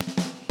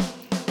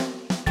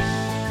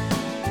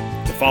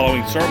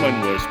following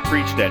sermon was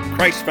preached at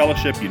Christ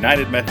Fellowship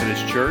United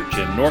Methodist Church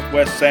in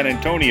Northwest San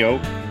Antonio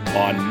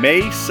on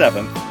May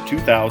 7th,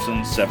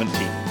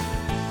 2017.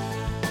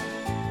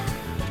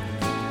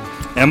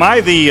 Am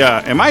I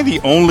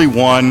the only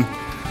one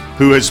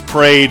who has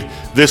prayed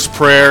this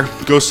prayer?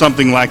 It goes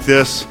something like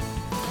this.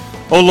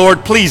 Oh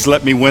Lord, please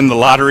let me win the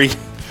lottery.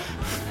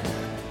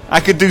 I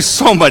could do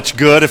so much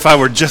good if I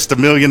were just a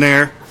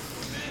millionaire.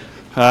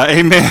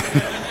 Amen.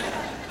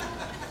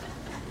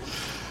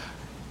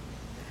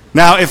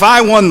 Now, if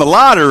I won the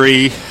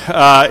lottery,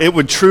 it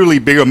would truly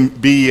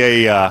be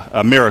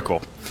a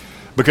miracle,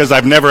 because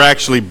I've never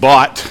actually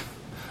bought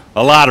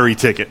a lottery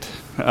ticket.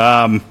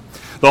 The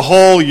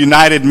whole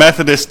United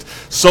Methodist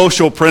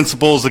social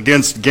principles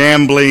against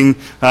gambling,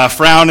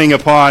 frowning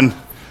upon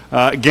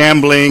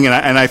gambling,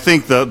 and I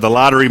think the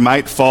lottery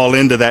might fall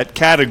into that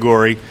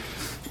category.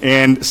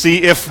 And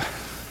see,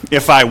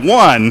 if I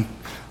won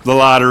the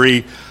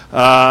lottery,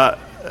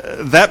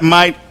 that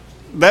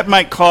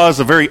might cause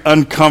a very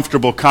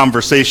uncomfortable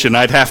conversation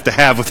I'd have to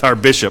have with our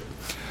bishop.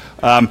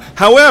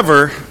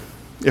 However,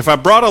 if I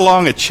brought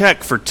along a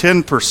check for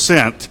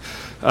 10%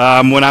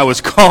 when I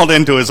was called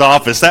into his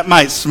office, that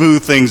might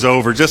smooth things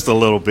over just a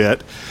little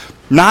bit.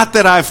 Not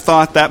that I've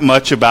thought that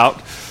much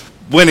about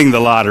winning the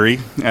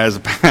lottery as a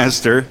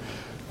pastor,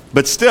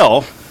 but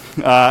still,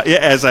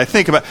 as I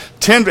think about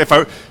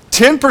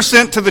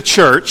 10% to the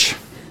church,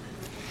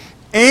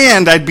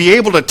 and I'd be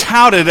able to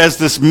tout it as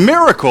this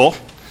miracle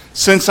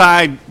since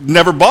I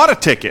never bought a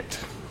ticket.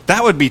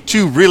 That would be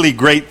two really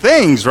great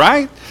things,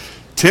 right?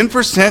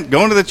 10%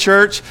 going to the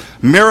church,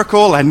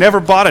 miracle, I never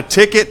bought a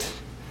ticket.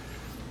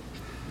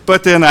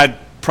 But then I'd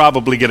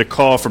probably get a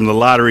call from the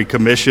lottery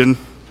commission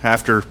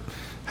after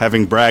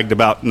having bragged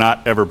about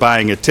not ever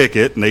buying a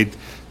ticket, and they'd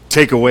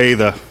take away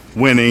the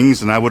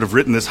winnings, and I would have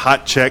written this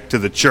hot check to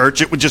the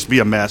church. It would just be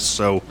a mess.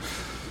 So,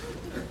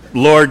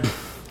 Lord,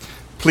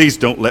 please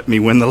don't let me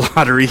win the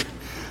lottery.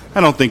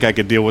 I don't think I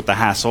could deal with the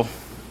hassle.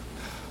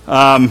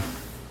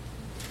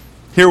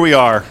 Here we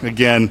are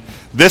again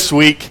this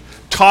week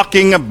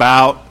talking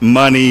about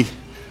money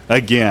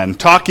again,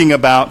 talking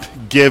about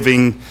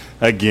giving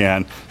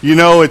again. You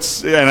know,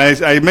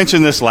 and I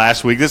mentioned this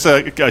last week, this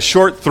is a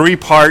short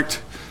 3-part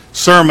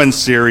sermon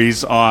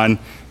series on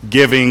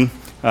giving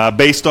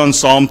based on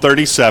Psalm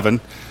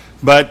 37.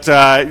 But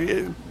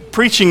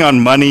preaching on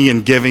money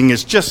and giving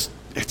is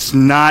it's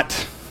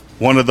not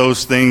one of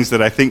those things that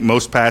I think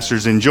most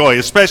pastors enjoy,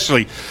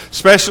 especially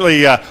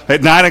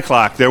at 9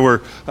 o'clock. There were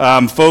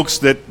folks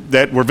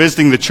that were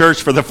visiting the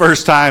church for the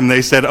first time.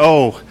 They said,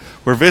 "Oh,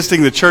 we're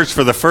visiting the church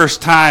for the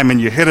first time,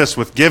 and you hit us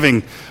with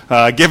giving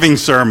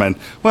sermon."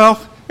 Well,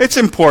 it's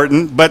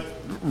important, but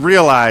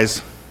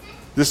realize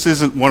this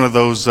isn't one of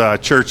those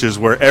churches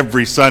where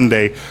every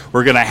Sunday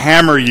we're going to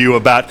hammer you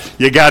about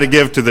you got to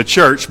give to the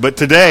church. But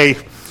today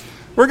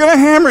we're going to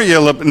hammer you a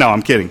little bit. No,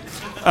 I'm kidding.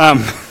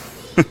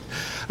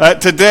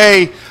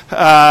 Today,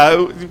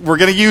 we're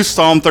going to use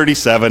Psalm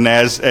 37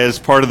 as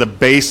part of the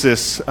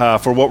basis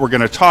for what we're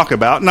going to talk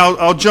about. And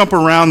I'll jump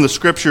around the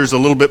scriptures a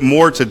little bit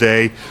more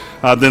today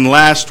than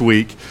last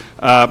week.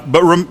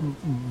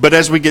 But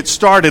as we get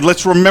started,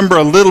 let's remember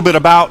a little bit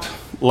about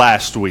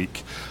last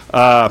week.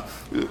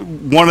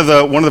 One of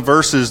the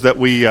verses that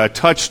we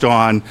touched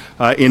on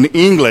in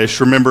English,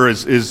 remember,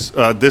 is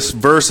this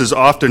verse is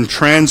often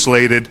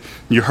translated,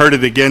 you heard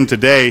it again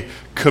today,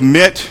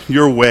 commit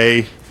your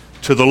way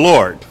to the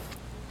Lord.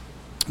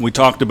 We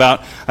talked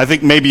about, I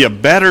think maybe a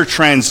better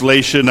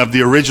translation of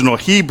the original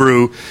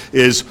Hebrew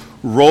is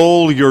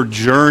roll your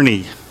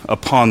journey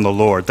upon the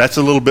Lord. That's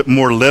a little bit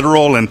more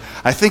literal and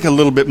I think a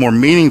little bit more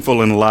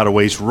meaningful in a lot of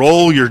ways.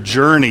 Roll your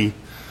journey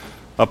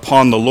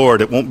upon the Lord.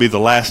 It won't be the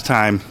last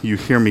time you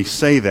hear me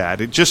say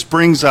that. It just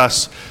brings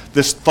us,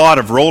 this thought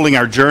of rolling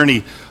our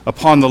journey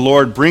upon the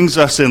Lord brings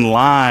us in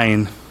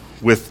line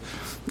with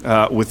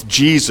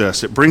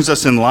Jesus. It brings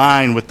us in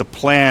line with the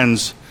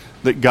plans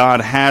that God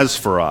has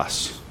for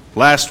us.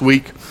 Last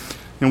week,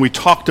 and we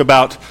talked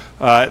about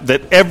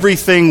that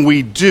everything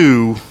we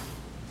do,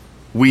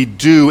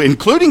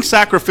 including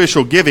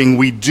sacrificial giving,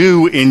 we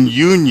do in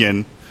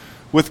union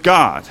with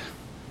God.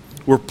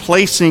 We're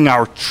placing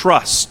our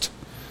trust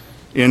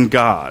in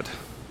God,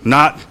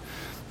 not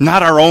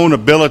our own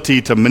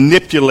ability to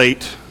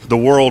manipulate the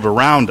world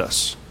around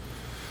us.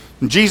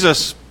 And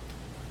Jesus,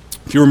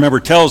 if you remember,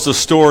 tells the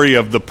story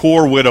of the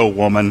poor widow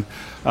woman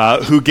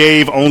who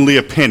gave only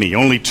a penny,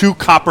 only 2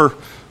 copper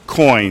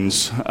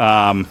coins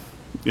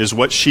is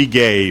what she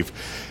gave.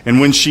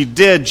 And when she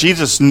did,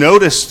 Jesus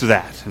noticed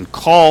that and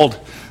called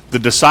the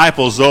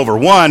disciples over.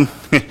 One,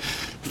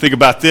 think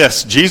about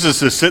this.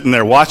 Jesus is sitting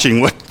there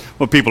watching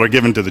what people are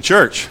giving to the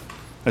church.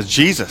 That's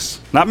Jesus.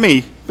 Not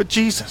me, but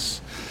Jesus.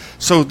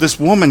 So this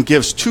woman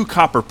gives 2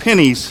 copper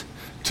pennies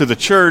to the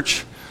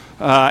church,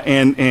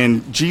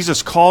 and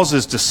Jesus calls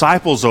his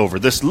disciples over,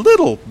 this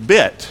little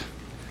bit,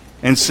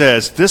 and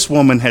says, this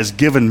woman has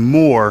given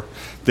more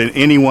than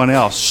anyone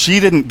else. She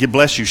didn't give,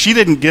 bless you, she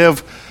didn't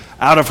give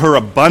out of her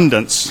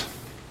abundance.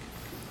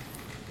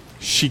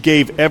 She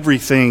gave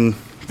everything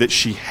that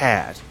she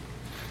had.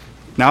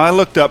 Now, I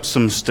looked up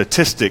some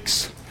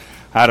statistics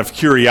out of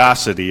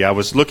curiosity. I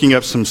was looking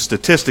up some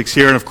statistics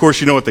here, and of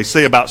course, you know what they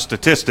say about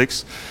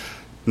statistics.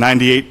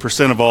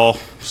 98% of all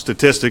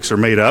statistics are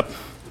made up.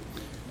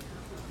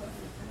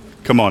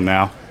 Come on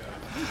now.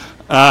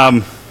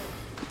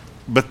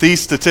 But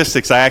these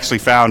statistics I actually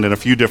found in a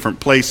few different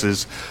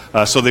places,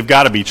 so they've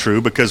got to be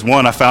true, because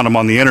one, I found them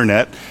on the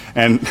internet,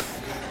 and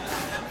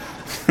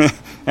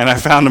and I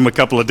found them a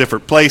couple of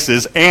different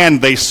places,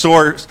 and they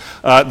use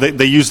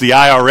the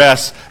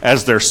IRS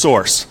as their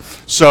source.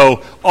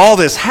 So all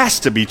this has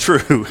to be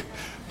true,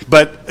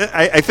 but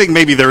I think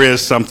maybe there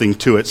is something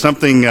to it.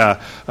 Something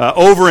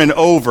over and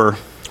over,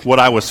 what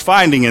I was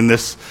finding in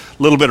this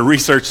little bit of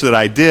research that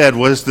I did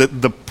was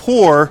that the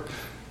poor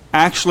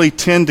actually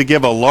tend to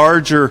give a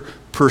larger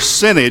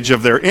percentage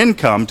of their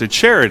income to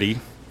charity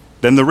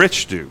than the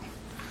rich do.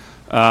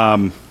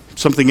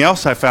 Something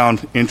else I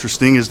found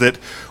interesting is that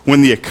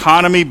when the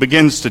economy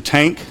begins to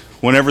tank,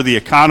 whenever the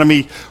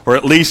economy, or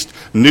at least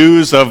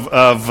news of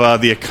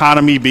the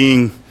economy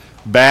being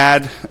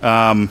bad,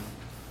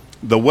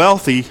 the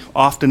wealthy,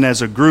 often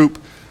as a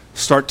group,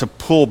 start to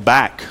pull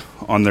back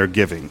on their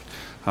giving,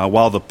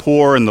 while the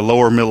poor and the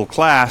lower middle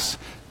class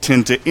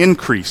tend to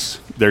increase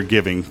their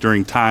giving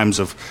during times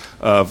of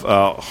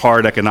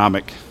hard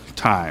economic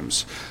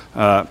times.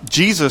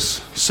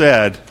 Jesus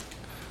said,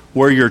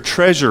 "Where your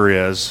treasure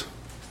is,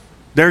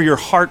 there your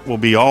heart will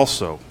be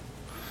also."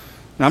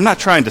 Now, I'm not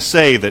trying to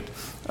say that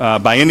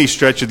by any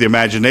stretch of the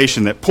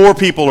imagination that poor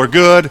people are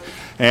good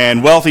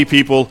and wealthy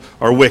people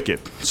are wicked.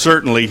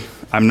 Certainly,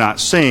 I'm not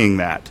saying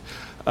that.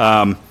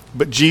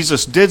 But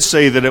Jesus did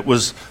say that it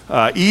was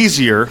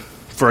easier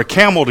for a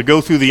camel to go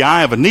through the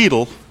eye of a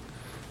needle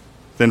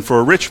than for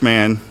a rich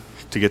man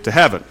to get to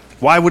heaven.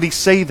 Why would he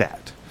say that?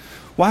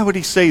 Why would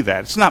he say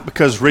that? It's not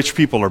because rich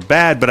people are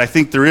bad, but I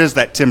think there is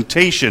that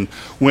temptation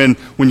when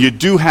you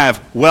do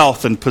have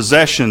wealth and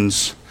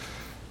possessions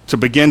to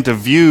begin to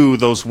view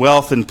those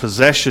wealth and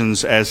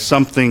possessions as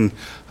something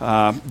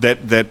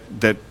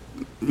that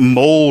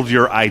mold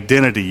your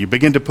identity. You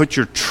begin to put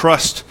your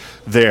trust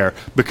there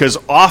because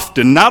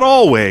often, not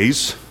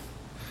always,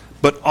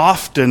 but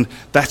often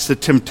that's the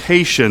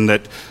temptation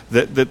that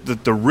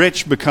the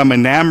rich become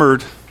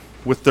enamored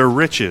with their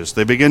riches.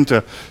 They begin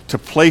to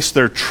place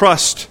their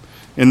trust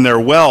in their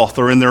wealth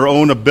or in their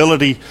own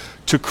ability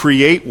to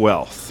create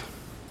wealth.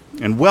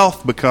 And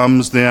wealth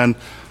becomes then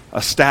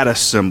a status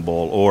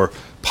symbol or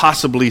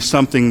possibly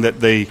something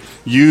that they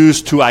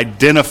use to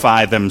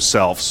identify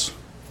themselves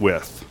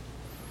with.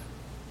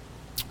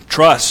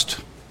 Trust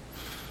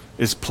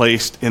is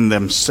placed in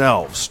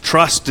themselves.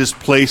 Trust is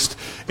placed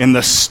in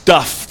the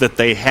stuff that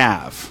they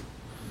have.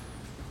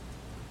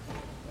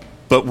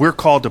 But we're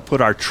called to put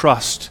our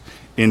trust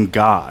in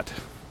God.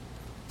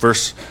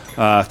 Verse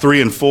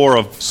 3 and 4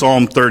 of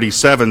Psalm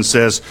 37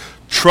 says,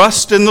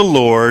 "Trust in the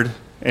Lord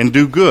and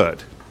do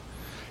good.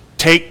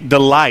 Take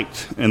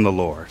delight in the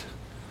Lord."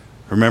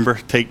 Remember,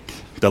 take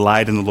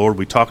delight in the Lord.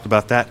 We talked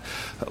about that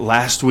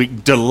last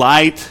week.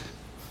 Delight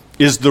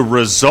is the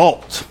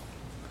result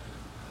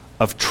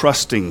of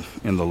trusting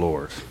in the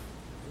Lord.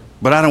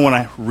 But I don't want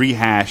to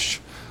rehash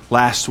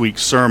last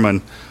week's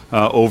sermon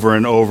over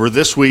and over.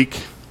 This week,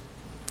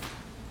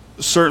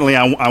 certainly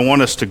I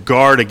want us to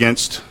guard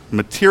against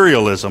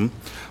materialism,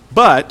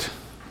 but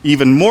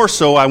even more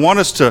so, I want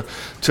us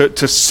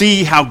to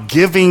see how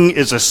giving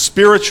is a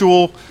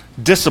spiritual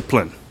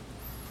discipline.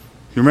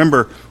 You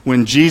remember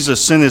when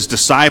Jesus sent his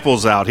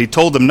disciples out, he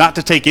told them not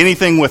to take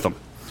anything with them.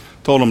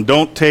 Told them,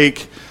 don't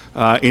take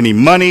any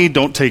money,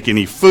 don't take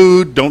any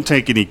food, don't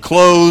take any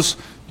clothes.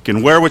 You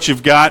can wear what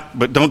you've got,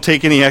 but don't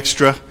take any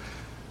extra.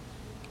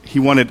 He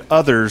wanted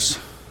others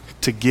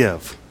to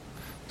give.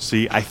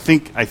 See, I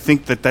think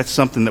that that's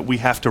something that we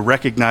have to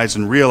recognize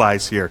and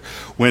realize here.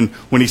 When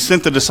he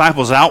sent the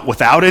disciples out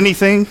without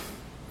anything,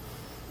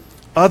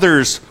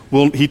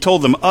 he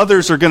told them,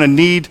 others are going to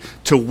need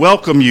to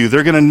welcome you.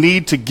 They're going to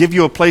need to give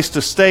you a place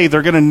to stay.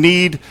 They're going to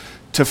need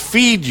to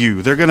feed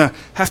you. They're going to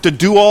have to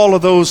do all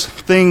of those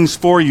things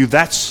for you.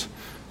 That's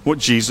what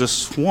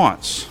Jesus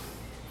wants.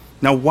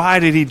 Now, why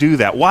did he do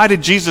that? Why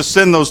did Jesus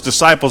send those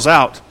disciples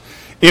out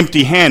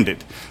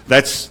empty-handed?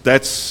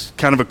 That's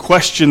kind of a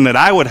question that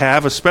I would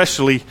have,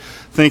 especially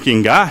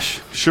thinking, gosh,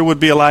 sure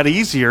would be a lot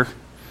easier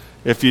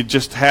if you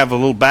just have a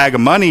little bag of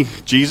money,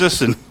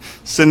 Jesus, and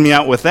send me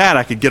out with that.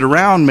 I could get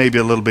around maybe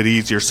a little bit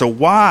easier. So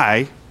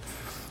why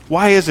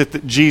is it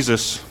that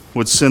Jesus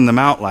would send them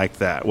out like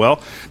that?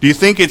 Well, do you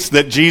think it's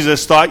that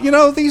Jesus thought,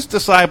 these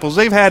disciples,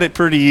 they've had it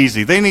pretty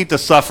easy. They need to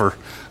suffer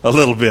a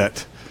little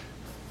bit?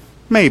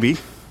 Maybe.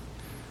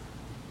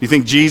 You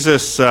think did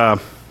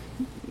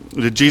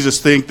Jesus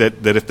think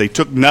that if they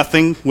took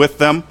nothing with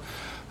them,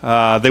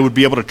 they would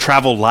be able to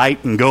travel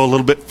light and go a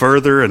little bit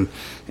further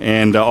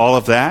and all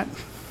of that?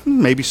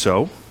 Maybe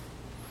so.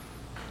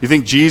 You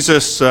think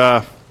Jesus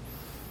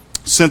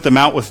sent them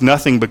out with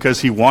nothing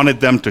because he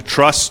wanted them to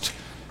trust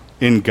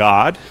in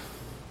God,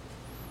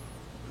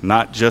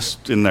 not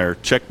just in their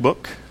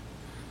checkbook?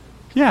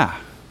 Yeah,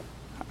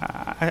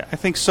 I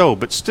think so,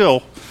 but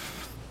still,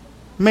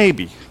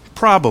 maybe,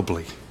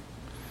 probably.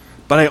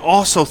 But I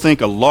also think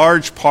a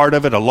large part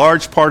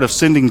of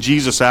sending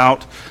Jesus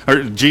out,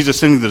 or Jesus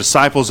sending the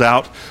disciples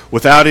out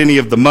without any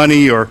of the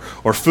money or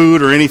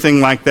food or anything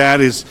like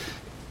that is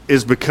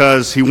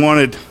because he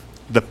wanted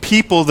the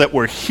people that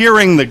were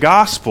hearing the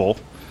gospel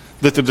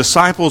that the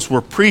disciples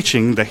were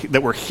preaching,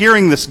 that were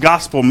hearing this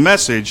gospel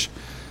message,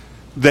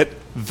 that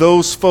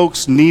those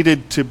folks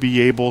needed to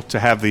be able to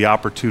have the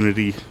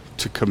opportunity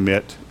to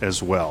commit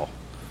as well.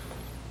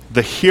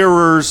 The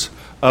hearers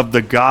of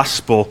the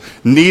gospel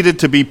needed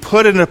to be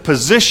put in a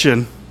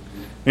position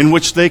in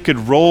which they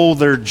could roll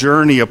their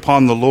journey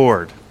upon the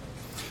Lord.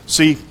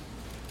 See,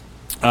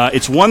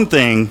 it's one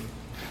thing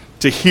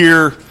to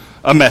hear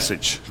a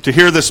message, to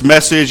hear this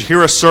message,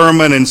 hear a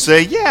sermon and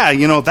say, yeah,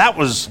 that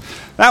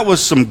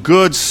was some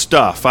good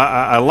stuff.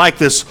 I like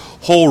this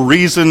whole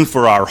reason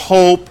for our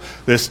hope,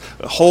 this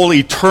whole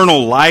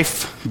eternal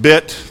life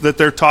bit that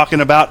they're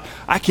talking about.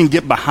 I can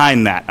get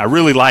behind that. I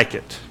really like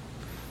it.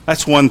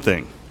 That's one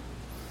thing.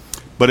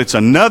 But it's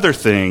another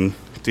thing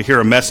to hear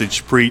a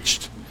message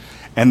preached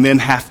and then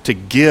have to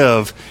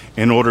give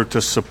in order to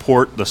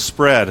support the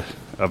spread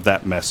of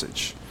that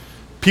message.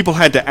 People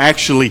had to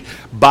actually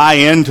buy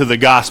into the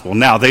gospel.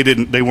 Now,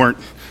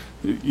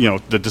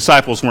 the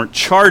disciples weren't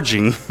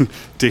charging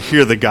to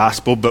hear the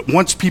gospel, but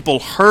once people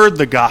heard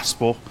the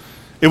gospel,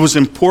 it was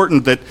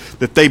important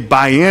that they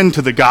buy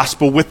into the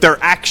gospel with their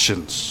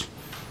actions,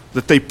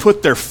 that they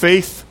put their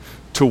faith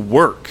to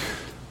work.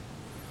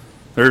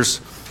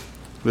 There's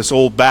this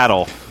old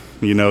battle,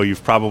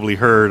 you've probably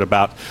heard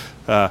about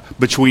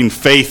between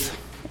faith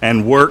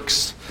and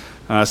works.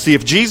 See,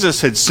 if Jesus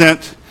had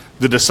sent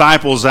the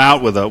disciples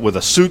out with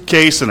a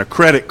suitcase and a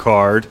credit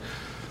card,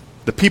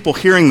 the people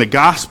hearing the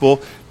gospel,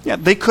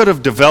 they could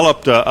have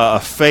developed a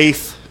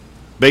faith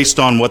based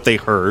on what they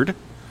heard.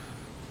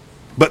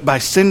 But by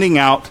sending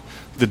out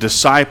the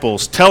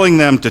disciples, telling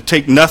them to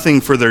take nothing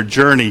for their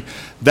journey,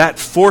 that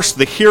forced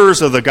the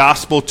hearers of the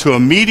gospel to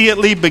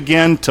immediately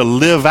begin to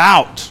live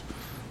out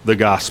the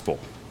gospel.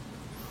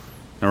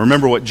 Now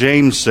remember what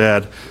James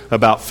said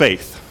about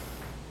faith.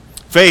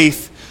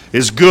 Faith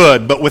is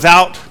good, but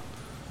without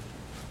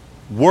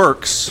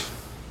works,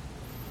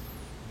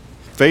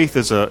 faith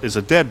is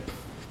a dead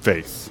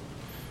faith.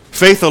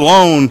 Faith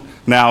alone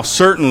now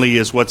certainly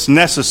is what's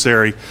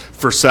necessary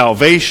for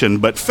salvation,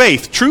 but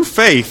true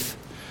faith,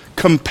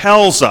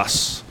 compels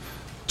us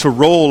to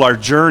roll our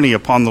journey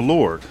upon the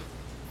Lord,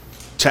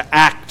 to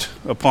act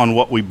upon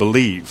what we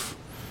believe.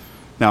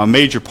 Now, a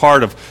major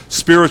part of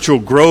spiritual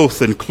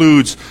growth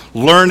includes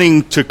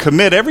learning to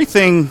commit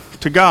everything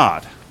to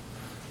God.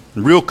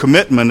 Real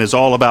commitment is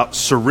all about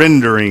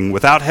surrendering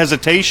without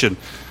hesitation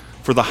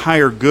for the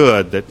higher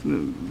good,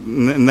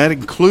 and that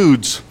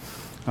includes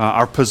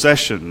our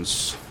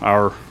possessions,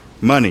 our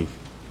money.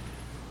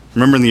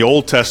 Remember in the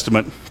Old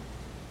Testament,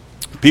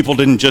 people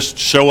didn't just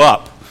show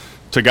up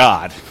to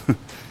God. In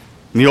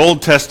the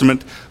Old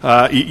Testament,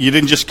 you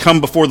didn't just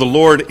come before the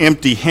Lord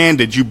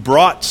empty-handed. You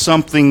brought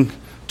something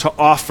to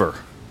offer.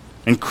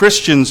 And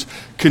Christians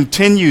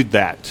continued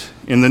that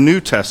in the New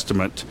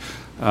Testament.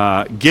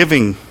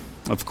 Giving,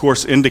 of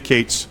course,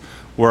 indicates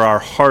where our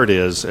heart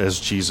is, as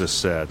Jesus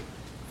said.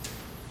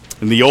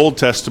 In the Old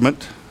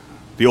Testament,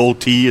 the old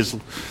T as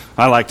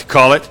I like to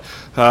call it,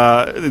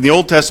 in the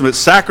Old Testament,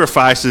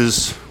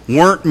 sacrifices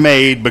weren't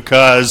made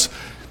because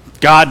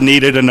God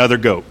needed another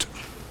goat.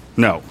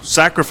 No,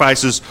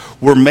 sacrifices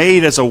were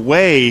made as a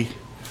way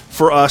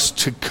for us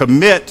to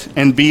commit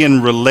and be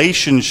in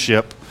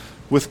relationship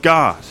with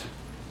God.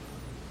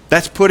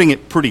 That's putting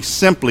it pretty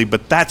simply,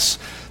 but that's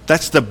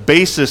the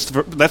basis,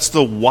 that's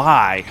the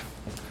why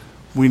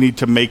we need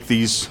to make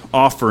these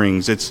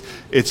offerings.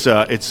 It's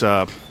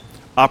a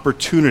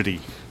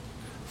opportunity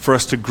for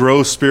us to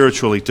grow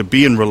spiritually, to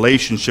be in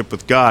relationship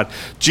with God.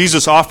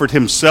 Jesus offered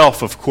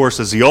himself, of course,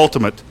 as the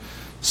ultimate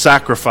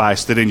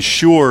sacrifice that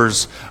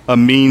ensures a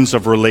means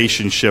of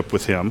relationship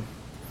with him.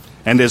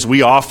 And as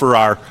we offer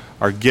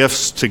our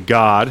gifts to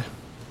God,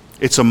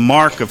 it's a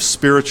mark of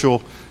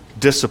spiritual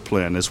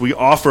discipline. As we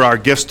offer our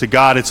gifts to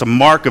God, it's a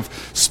mark of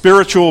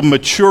spiritual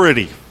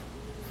maturity.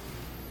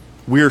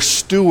 We are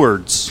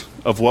stewards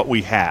of what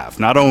we have,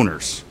 not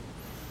owners.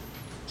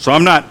 So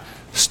I'm not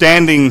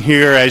standing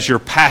here as your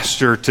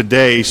pastor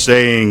today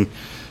saying,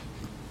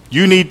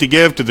 you need to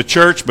give to the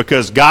church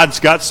because God's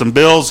got some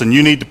bills and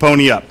you need to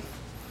pony up.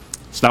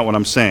 That's not what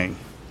I'm saying.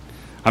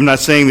 I'm not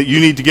saying that you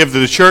need to give to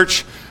the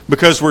church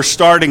because we're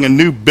starting a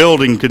new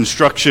building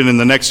construction in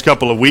the next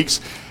couple of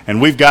weeks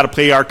and we've got to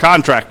pay our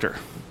contractor.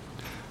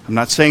 I'm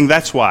not saying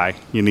that's why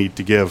you need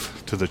to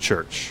give to the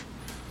church.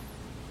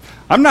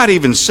 I'm not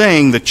even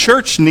saying the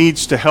church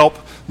needs to help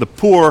the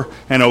poor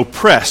and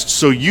oppressed,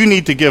 so you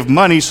need to give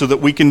money so that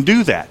we can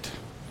do that.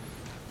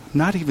 I'm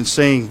not even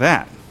saying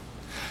that.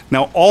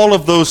 Now, all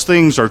of those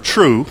things are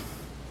true.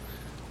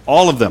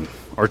 All of them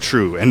are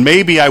true. And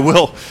maybe I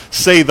will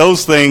say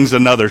those things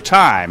another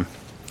time.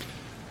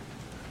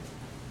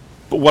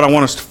 But what I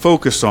want us to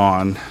focus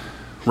on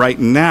right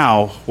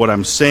now, what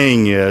I'm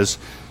saying is,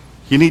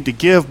 you need to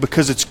give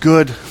because it's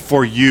good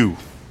for you.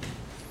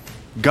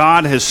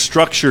 God has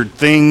structured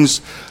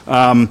things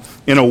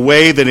in a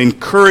way that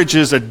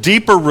encourages a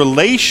deeper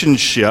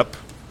relationship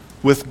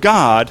with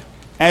God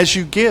as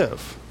you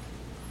give.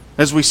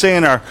 As we say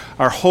in our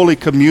Holy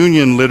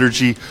Communion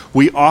liturgy,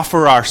 we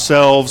offer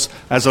ourselves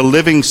as a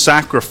living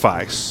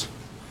sacrifice.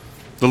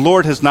 The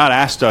Lord has not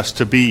asked us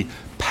to be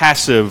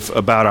passive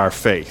about our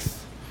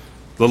faith.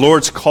 The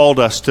Lord's called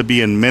us to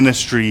be in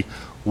ministry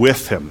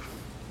with Him,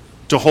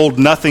 to hold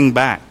nothing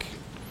back.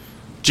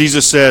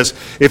 Jesus says,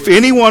 "If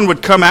anyone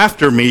would come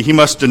after me, he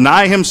must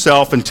deny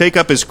himself and take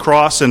up his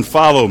cross and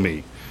follow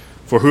me.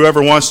 For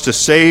whoever wants to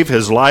save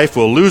his life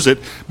will lose it,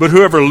 but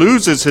whoever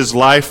loses his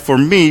life for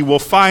me will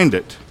find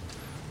it.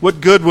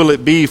 What good will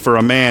it be for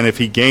a man if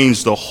he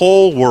gains the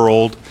whole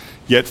world,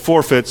 yet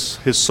forfeits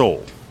his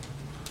soul?"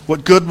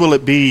 What good will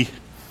it be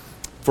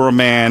for a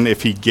man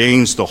if he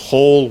gains the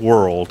whole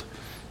world,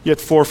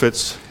 yet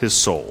forfeits his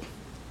soul?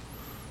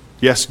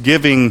 Yes,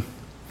 giving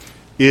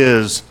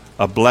is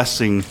a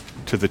blessing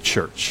to the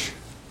church,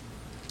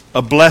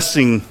 a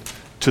blessing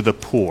to the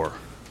poor.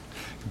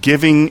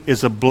 Giving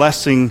is a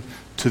blessing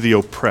to the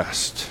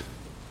oppressed.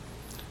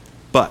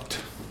 But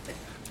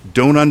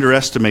don't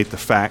underestimate the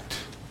fact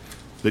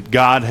that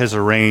God has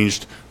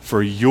arranged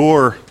for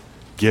your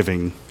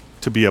giving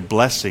to be a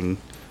blessing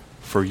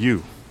for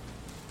you.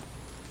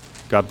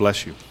 God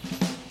bless you.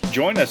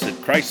 Join us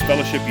at Christ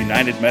Fellowship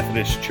United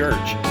Methodist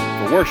Church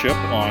for worship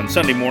on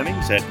Sunday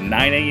mornings at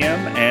 9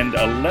 a.m. and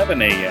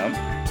 11 a.m.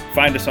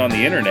 Find us on the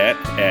internet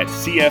at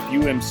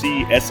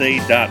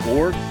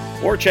cfumcsa.org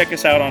or check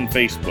us out on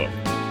Facebook.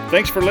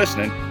 Thanks for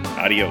listening.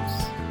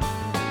 Adios.